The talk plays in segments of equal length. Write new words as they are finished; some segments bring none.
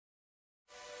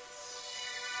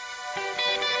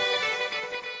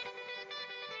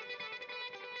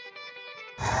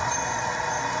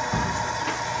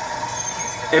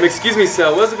Excuse me,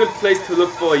 sir, where's a good place to look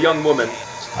for a young woman?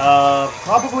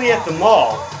 Probably at the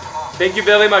mall. Thank you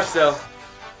very much, sir.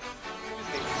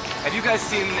 Have you guys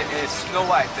seen Snow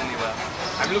White anywhere?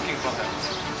 I'm looking for her.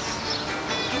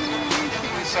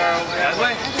 That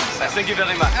way? Thank you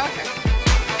very much. Okay.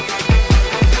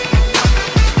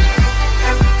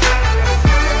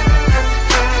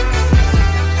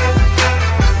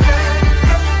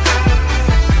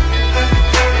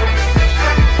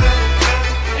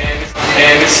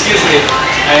 Excuse me,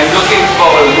 I am looking for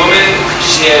a woman.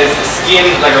 She has skin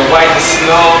like a white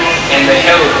snow and the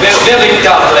hair very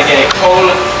dark like a coal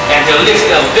and her lips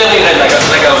are very red like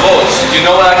a rose. Do you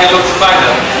know where I can look to find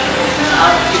her?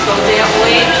 You go that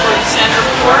way towards Center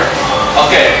Court.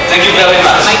 Okay, thank you very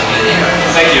much. Might be there.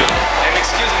 Thank you. And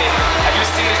excuse me, have you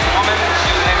seen this woman?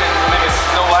 Her name is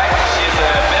Snow White. She has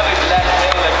a very black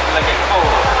hair like a coal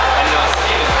and her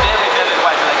skin is very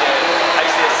white like a, how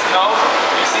you say, snow.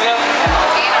 Have you seen her?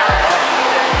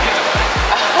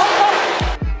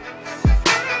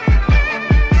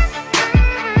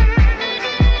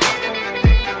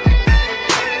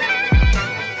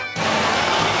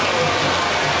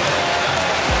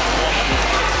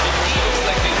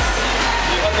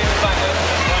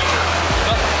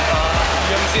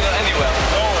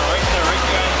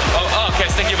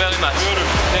 Thank you very much.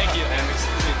 Thank you. And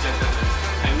excuse me, gentlemen.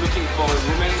 I'm looking for a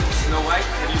woman, Snow White.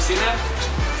 Have you seen her?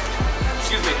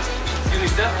 Excuse me,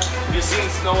 sir. Have you seen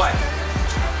Snow White?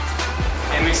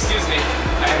 And excuse me,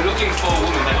 I'm looking for a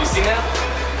woman. Have you seen her?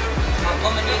 What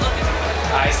woman are you looking for?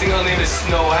 I think her name is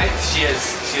Snow White. She has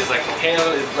like hair,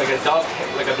 like a dark,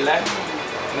 like a black.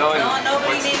 No,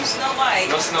 nobody named Snow White.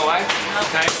 No Snow White? No.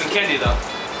 Can I have some candy though?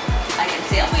 I can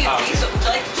sell you a piece. What would you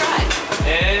like to try?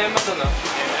 I don't know.